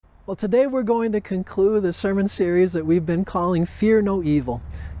Well, today we're going to conclude the sermon series that we've been calling Fear No Evil.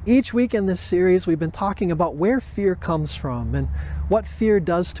 Each week in this series, we've been talking about where fear comes from and what fear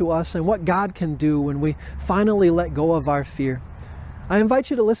does to us and what God can do when we finally let go of our fear. I invite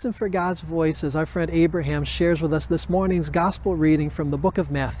you to listen for God's voice as our friend Abraham shares with us this morning's gospel reading from the book of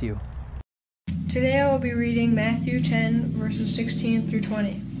Matthew. Today I will be reading Matthew 10, verses 16 through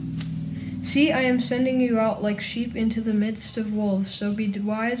 20. See, I am sending you out like sheep into the midst of wolves, so be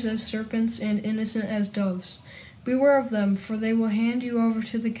wise as serpents and innocent as doves. Beware of them, for they will hand you over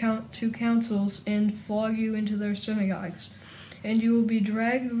to the councils and flog you into their synagogues. And you will be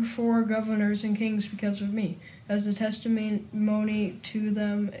dragged before governors and kings because of me, as a testimony to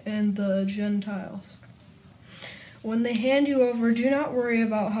them and the Gentiles. When they hand you over, do not worry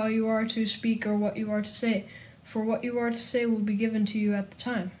about how you are to speak or what you are to say, for what you are to say will be given to you at the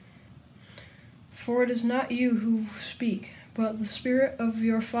time. For it is not you who speak, but the Spirit of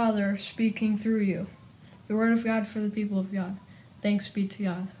your Father speaking through you. The word of God for the people of God. Thanks be to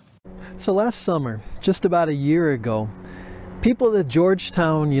God. So last summer, just about a year ago, people at the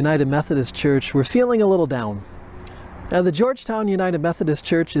Georgetown United Methodist Church were feeling a little down. Now, the Georgetown United Methodist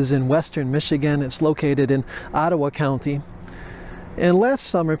Church is in western Michigan. It's located in Ottawa County. And last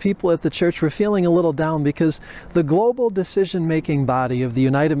summer, people at the church were feeling a little down because the global decision-making body of the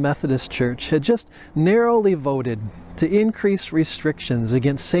United Methodist Church had just narrowly voted to increase restrictions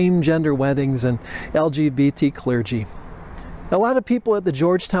against same-gender weddings and LGBT clergy. A lot of people at the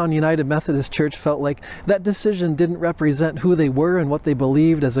Georgetown United Methodist Church felt like that decision didn't represent who they were and what they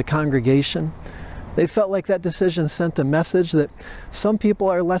believed as a congregation. They felt like that decision sent a message that some people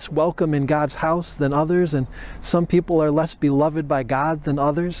are less welcome in God's house than others, and some people are less beloved by God than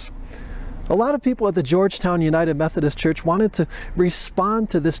others. A lot of people at the Georgetown United Methodist Church wanted to respond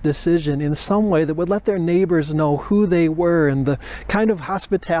to this decision in some way that would let their neighbors know who they were and the kind of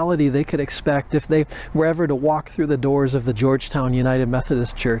hospitality they could expect if they were ever to walk through the doors of the Georgetown United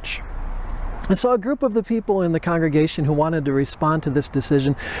Methodist Church. And so a group of the people in the congregation who wanted to respond to this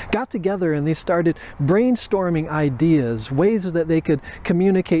decision got together and they started brainstorming ideas, ways that they could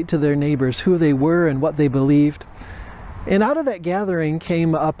communicate to their neighbors who they were and what they believed. And out of that gathering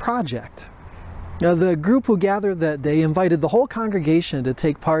came a project. Now, the group who gathered that day invited the whole congregation to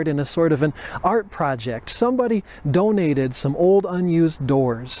take part in a sort of an art project. Somebody donated some old unused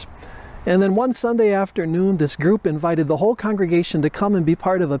doors. And then one Sunday afternoon, this group invited the whole congregation to come and be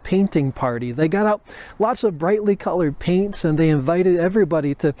part of a painting party. They got out lots of brightly colored paints and they invited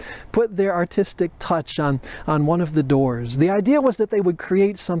everybody to put their artistic touch on one of the doors. The idea was that they would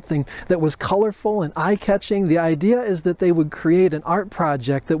create something that was colorful and eye-catching. The idea is that they would create an art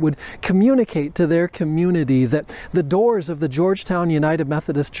project that would communicate to their community that the doors of the Georgetown United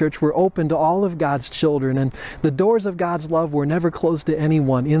Methodist Church were open to all of God's children, and the doors of God's love were never closed to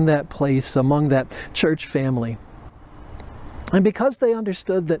anyone in that place among that church family. And because they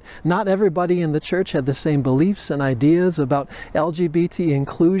understood that not everybody in the church had the same beliefs and ideas about LGBT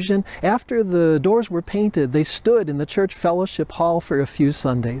inclusion, after the doors were painted, they stood in the church fellowship hall for a few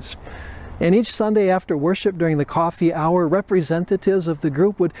Sundays. And each Sunday after worship during the coffee hour, representatives of the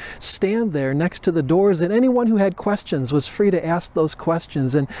group would stand there next to the doors, and anyone who had questions was free to ask those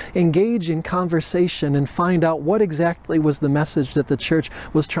questions and engage in conversation and find out what exactly was the message that the church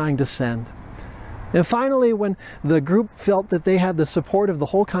was trying to send. And finally, when the group felt that they had the support of the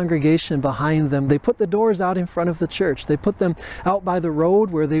whole congregation behind them, they put the doors out in front of the church. They put them out by the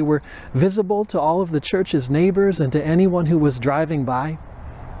road where they were visible to all of the church's neighbors and to anyone who was driving by.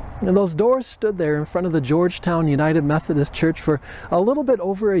 And those doors stood there in front of the Georgetown United Methodist Church for a little bit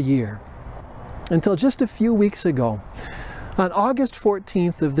over a year, until just a few weeks ago. On August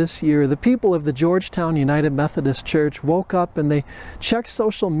 14th of this year, the people of the Georgetown United Methodist Church woke up and they checked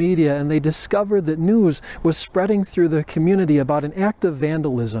social media and they discovered that news was spreading through the community about an act of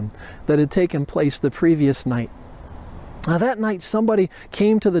vandalism that had taken place the previous night. Now, that night, somebody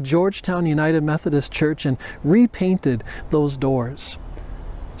came to the Georgetown United Methodist Church and repainted those doors.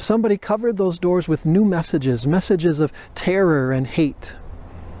 Somebody covered those doors with new messages of terror and hate.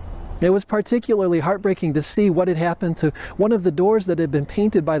 It was particularly heartbreaking to see what had happened to one of the doors that had been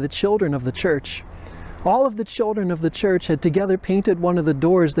painted by the children of the church. All of the children of the church had together painted one of the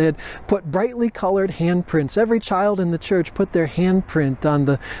doors. They had put brightly colored handprints. Every child in the church put their handprint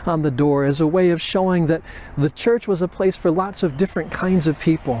on the door as a way of showing that the church was a place for lots of different kinds of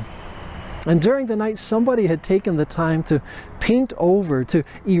people. And during the night, somebody had taken the time to paint over, to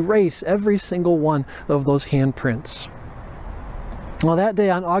erase every single one of those handprints. Well, that day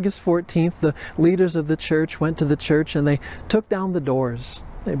on August 14th, the leaders of the church went to the church and they took down the doors.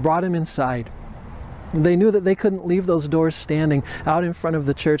 They brought him inside. They knew that they couldn't leave those doors standing out in front of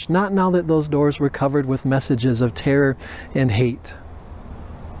the church, not now that those doors were covered with messages of terror and hate.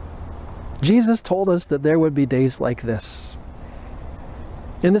 Jesus told us that there would be days like this.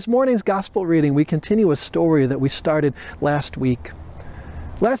 In this morning's gospel reading, we continue a story that we started last week.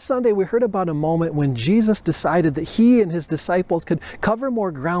 Last Sunday, we heard about a moment when Jesus decided that he and his disciples could cover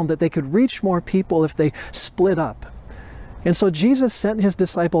more ground, that they could reach more people if they split up. And so Jesus sent his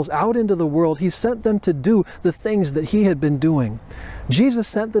disciples out into the world. He sent them to do the things that he had been doing. Jesus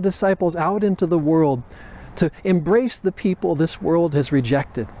sent the disciples out into the world to embrace the people this world has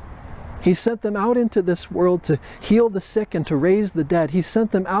rejected. He sent them out into this world to heal the sick and to raise the dead. He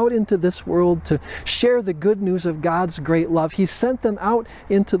sent them out into this world to share the good news of God's great love. He sent them out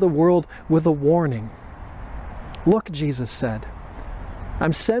into the world with a warning. Look, Jesus said,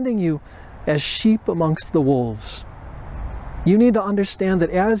 I'm sending you as sheep amongst the wolves. You need to understand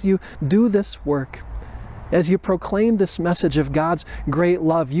that as you do this work, as you proclaim this message of God's great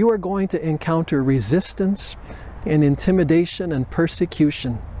love, you are going to encounter resistance and intimidation and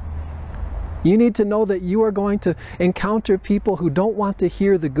persecution. You need to know that you are going to encounter people who don't want to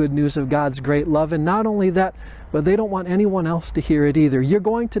hear the good news of God's great love, and not only that, but they don't want anyone else to hear it either. You're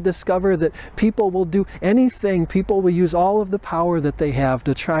going to discover that people will do anything, people will use all of the power that they have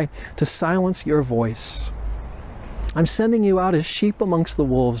to try to silence your voice. I'm sending you out as sheep amongst the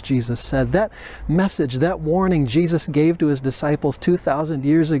wolves, Jesus said. That message, that warning Jesus gave to his disciples 2,000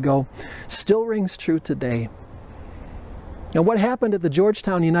 years ago still rings true today. And what happened at the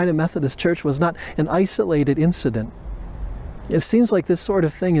Georgetown United Methodist Church was not an isolated incident. It seems like this sort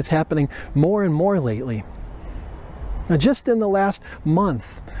of thing is happening more and more lately. Now, just in the last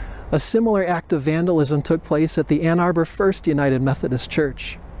month, a similar act of vandalism took place at the Ann Arbor First United Methodist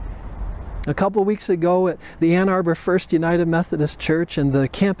Church. A couple weeks ago at the Ann Arbor First United Methodist Church and the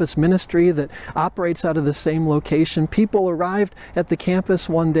campus ministry that operates out of the same location, people arrived at the campus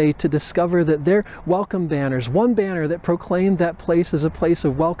one day to discover that their welcome banners, one banner that proclaimed that place as a place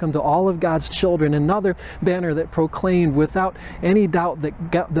of welcome to all of God's children, another banner that proclaimed without any doubt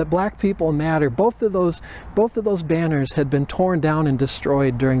that black people matter, both of those banners had been torn down and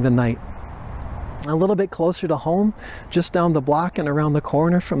destroyed during the night. A little bit closer to home, just down the block and around the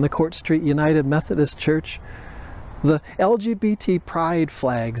corner from the Court Street United Methodist Church, the LGBT pride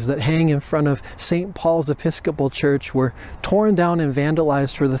flags that hang in front of St. Paul's Episcopal Church were torn down and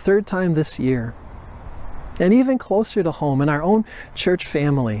vandalized for the third time this year. And even closer to home, in our own church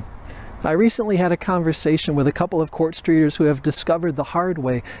family, I recently had a conversation with a couple of Court Streeters who have discovered the hard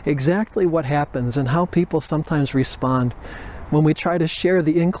way exactly what happens and how people sometimes respond when we try to share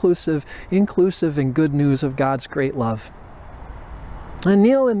the inclusive and good news of God's great love. And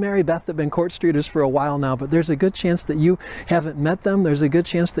Neil and Mary Beth have been Court Streeters for a while now, but there's a good chance that you haven't met them. There's a good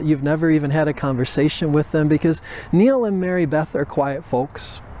chance that you've never even had a conversation with them, because Neil and Mary Beth are quiet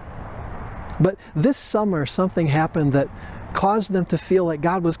folks. But this summer, something happened that caused them to feel like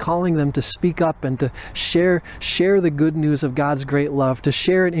God was calling them to speak up and to share the good news of God's great love, to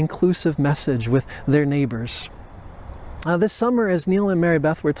share an inclusive message with their neighbors. This summer, as Neil and Mary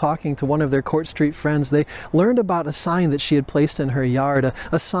Beth were talking to one of their Court Street friends, they learned about a sign that she had placed in her yard,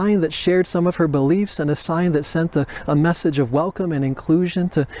 a sign that shared some of her beliefs and a sign that sent a message of welcome and inclusion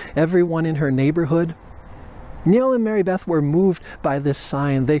to everyone in her neighborhood. Neil and Mary Beth were moved by this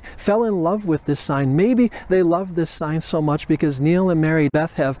sign. They fell in love with this sign. Maybe they loved this sign so much because Neil and Mary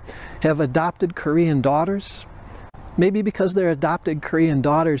Beth have adopted Korean daughters. Maybe because their adopted Korean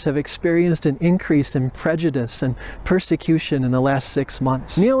daughters have experienced an increase in prejudice and persecution in the last 6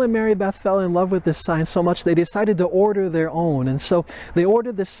 months. Neil and Mary Beth fell in love with this sign so much they decided to order their own. And so they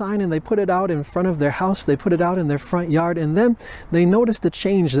ordered this sign and they put it out in front of their house. They put it out in their front yard. And then they noticed a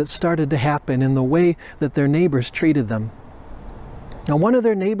change that started to happen in the way that their neighbors treated them. Now, one of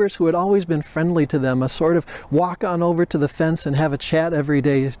their neighbors who had always been friendly to them, a sort of walk on over to the fence and have a chat every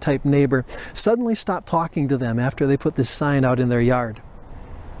day type neighbor, suddenly stopped talking to them after they put this sign out in their yard.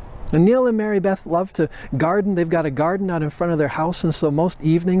 And Neil and Mary Beth love to garden. They've got a garden out in front of their house, and so most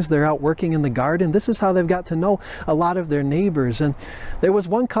evenings they're out working in the garden. This is how they've got to know a lot of their neighbors. And there was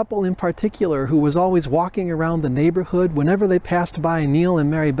one couple in particular who was always walking around the neighborhood. Whenever they passed by Neil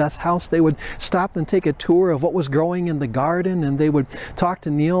and Mary Beth's house, they would stop and take a tour of what was growing in the garden, and they would talk to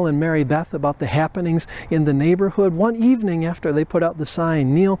Neil and Mary Beth about the happenings in the neighborhood. One evening after they put out the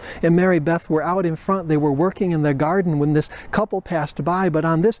sign, Neil and Mary Beth were out in front. They were working in their garden when this couple passed by, but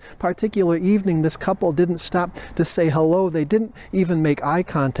on this particular evening, this couple didn't stop to say hello. They didn't even make eye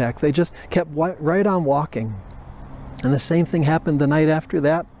contact. They just kept right on walking. And the same thing happened the night after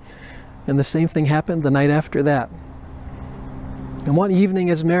that, and the same thing happened the night after that. And one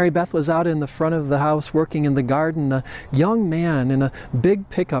evening, as Mary Beth was out in the front of the house working in the garden, a young man in a big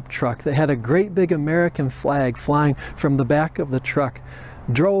pickup truck that had a great big American flag flying from the back of the truck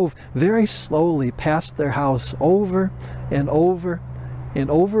drove very slowly past their house over and over and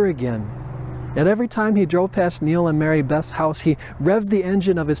over again. And every time he drove past Neil and Mary Beth's house, he revved the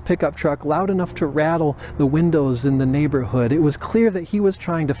engine of his pickup truck loud enough to rattle the windows in the neighborhood. It was clear that he was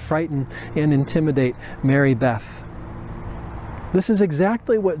trying to frighten and intimidate Mary Beth. This is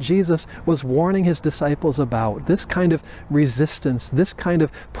exactly what Jesus was warning his disciples about. This kind of resistance, this kind of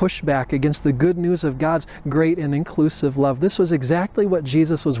pushback against the good news of God's great and inclusive love. This was exactly what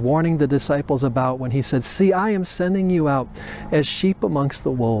Jesus was warning the disciples about when he said, "See, I am sending you out as sheep amongst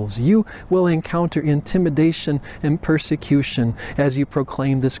the wolves. You will encounter intimidation and persecution as you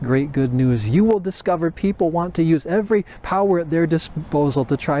proclaim this great good news. You will discover people want to use every power at their disposal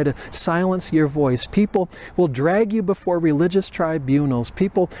to try to silence your voice. People will drag you before religious tribunals.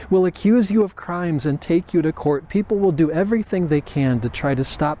 People will accuse you of crimes and take you to court. People will do everything they can to try to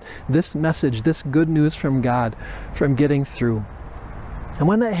stop this message, this good news from God, from getting through." And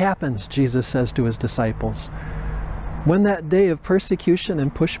when that happens, Jesus says to his disciples, when that day of persecution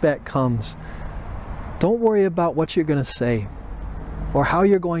and pushback comes, don't worry about what you're going to say or how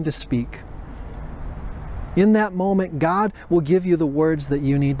you're going to speak. In that moment, God will give you the words that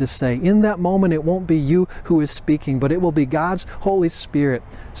you need to say. In that moment, it won't be you who is speaking, but it will be God's Holy Spirit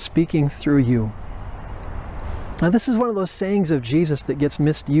speaking through you. Now, this is one of those sayings of Jesus that gets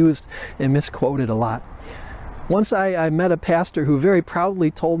misused and misquoted a lot. Once I met a pastor who very proudly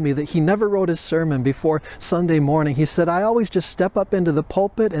told me that he never wrote his sermon before Sunday morning. He said, "I always just step up into the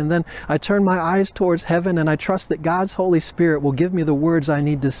pulpit and then I turn my eyes towards heaven and I trust that God's Holy Spirit will give me the words I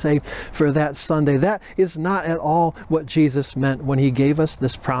need to say for that Sunday." That is not at all what Jesus meant when he gave us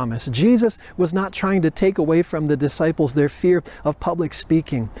this promise. Jesus was not trying to take away from the disciples their fear of public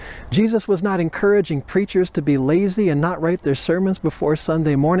speaking. Jesus was not encouraging preachers to be lazy and not write their sermons before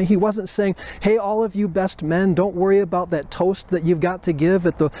Sunday morning. He wasn't saying, "Hey, all of you best men, don't worry about that toast that you've got to give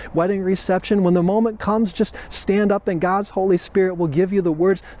at the wedding reception. When the moment comes, just stand up and God's Holy Spirit will give you the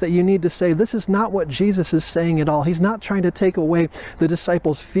words that you need to say." This is not what Jesus is saying at all. He's not trying to take away the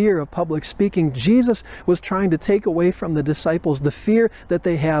disciples' fear of public speaking. Jesus was trying to take away from the disciples the fear that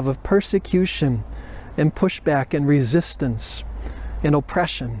they have of persecution and pushback and resistance and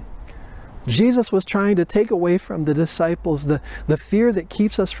oppression. Jesus was trying to take away from the disciples the fear that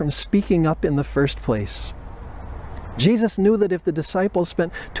keeps us from speaking up in the first place. Jesus knew that if the disciples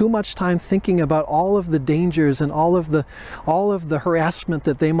spent too much time thinking about all of the dangers and all of the harassment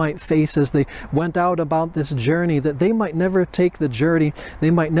that they might face as they went out about this journey, that they might never take the journey, they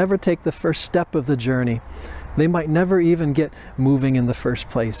might never take the first step of the journey. They might never even get moving in the first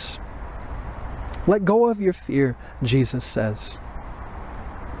place. Let go of your fear, Jesus says.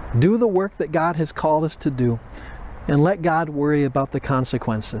 Do the work that God has called us to do, and let God worry about the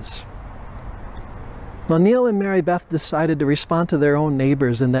consequences. Well, Neil and Mary Beth decided to respond to their own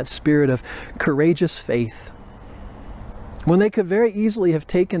neighbors in that spirit of courageous faith. When they could very easily have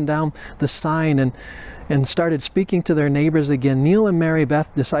taken down the sign and started speaking to their neighbors again, Neil and Mary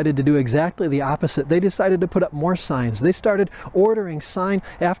Beth decided to do exactly the opposite. They decided to put up more signs. They started ordering sign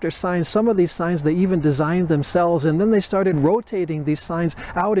after sign. Some of these signs they even designed themselves, and then they started rotating these signs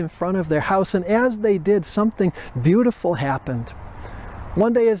out in front of their house. And as they did, something beautiful happened.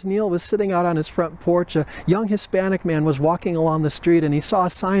 One day as Neil was sitting out on his front porch, a young Hispanic man was walking along the street and he saw a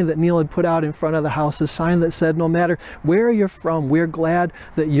sign that Neil had put out in front of the house, a sign that said, "No matter where you're from, we're glad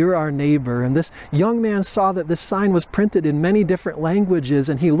that you're our neighbor." And this young man saw that this sign was printed in many different languages,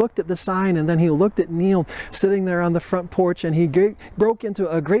 and he looked at the sign and then he looked at Neil sitting there on the front porch, and he broke into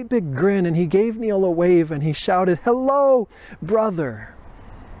a great big grin and he gave Neil a wave and he shouted, "Hello, brother."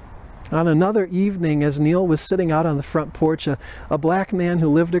 On another evening, as Neil was sitting out on the front porch, a black man who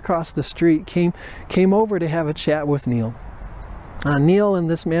lived across the street came over to have a chat with Neil. Neil and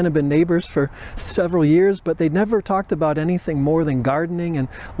this man had been neighbors for several years, but they'd never talked about anything more than gardening and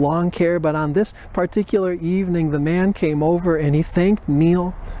lawn care. But on this particular evening, the man came over and he thanked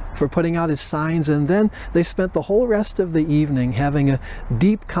Neil for putting out his signs, and then they spent the whole rest of the evening having a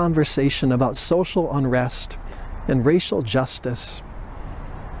deep conversation about social unrest and racial justice.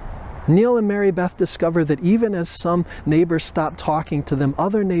 Neil and Mary Beth discovered that even as some neighbors stopped talking to them,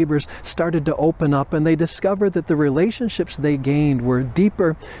 other neighbors started to open up, and they discovered that the relationships they gained were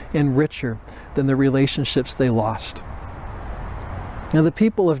deeper and richer than the relationships they lost. Now, the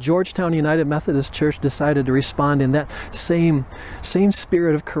people of Georgetown United Methodist Church decided to respond in that same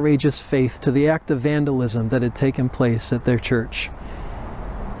spirit of courageous faith to the act of vandalism that had taken place at their church.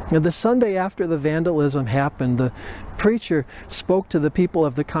 And the Sunday after the vandalism happened, the preacher spoke to the people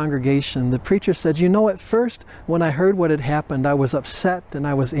of the congregation. The preacher said, "You know, at first when I heard what had happened, I was upset and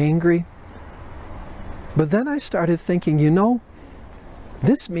I was angry. But then I started thinking, you know,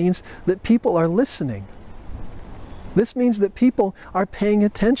 this means that people are listening. This means that people are paying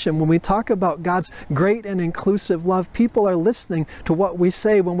attention. When we talk about God's great and inclusive love, people are listening to what we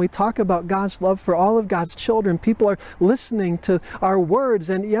say. When we talk about God's love for all of God's children, people are listening to our words.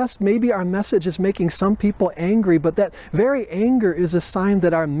 And yes, maybe our message is making some people angry, but that very anger is a sign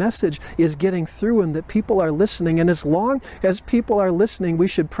that our message is getting through and that people are listening. And as long as people are listening, we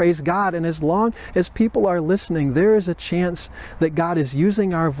should praise God. And as long as people are listening, there is a chance that God is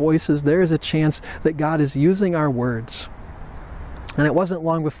using our voices. There is a chance that God is using our words. And it wasn't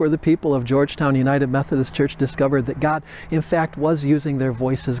long before the people of Georgetown United Methodist Church discovered that God, in fact, was using their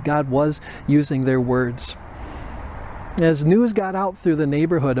voices. God was using their words. As news got out through the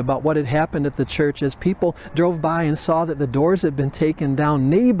neighborhood about what had happened at the church, as people drove by and saw that the doors had been taken down,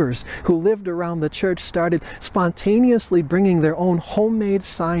 neighbors who lived around the church started spontaneously bringing their own homemade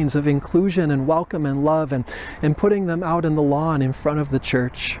signs of inclusion and welcome and love and putting them out in the lawn in front of the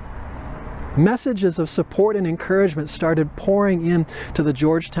church. Messages of support and encouragement started pouring in to the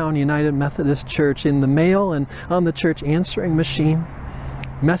Georgetown United Methodist Church in the mail and on the church answering machine.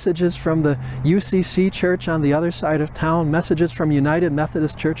 Messages from the UCC church on the other side of town, messages from United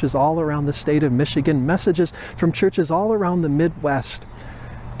Methodist churches all around the state of Michigan, messages from churches all around the Midwest.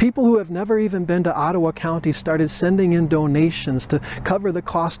 People who have never even been to Ottawa County started sending in donations to cover the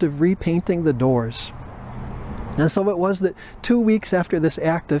cost of repainting the doors. And so it was that 2 weeks after this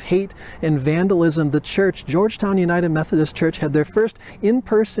act of hate and vandalism, the church, Georgetown United Methodist Church, had their first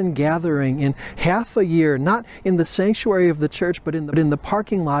in-person gathering in half a year, not in the sanctuary of the church, but in the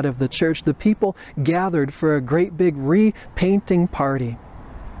parking lot of the church. The people gathered for a great big repainting party.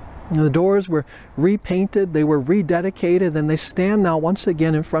 And the doors were repainted, they were rededicated, and they stand now once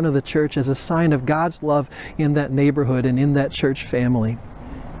again in front of the church as a sign of God's love in that neighborhood and in that church family.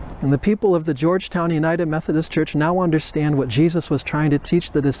 And the people of the Georgetown United Methodist Church now understand what Jesus was trying to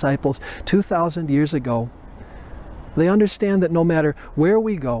teach the disciples 2,000 years ago. They understand that no matter where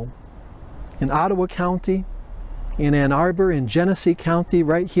we go, in Ottawa County, in Ann Arbor, in Genesee County,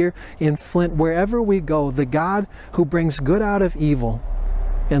 right here in Flint, wherever we go, the God who brings good out of evil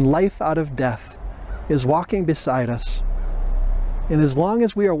and life out of death is walking beside us. And as long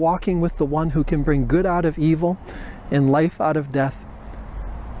as we are walking with the one who can bring good out of evil and life out of death,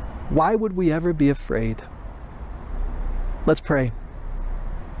 why would we ever be afraid? Let's pray.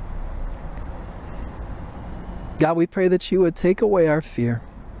 God, we pray that you would take away our fear,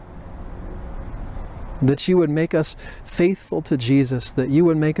 that you would make us faithful to Jesus, that you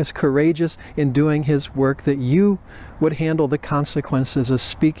would make us courageous in doing his work, that you would handle the consequences of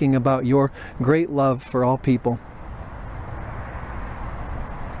speaking about your great love for all people.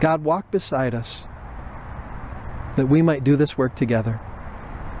 God, walk beside us, that we might do this work together.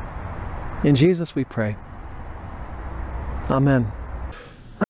 In Jesus we pray. Amen.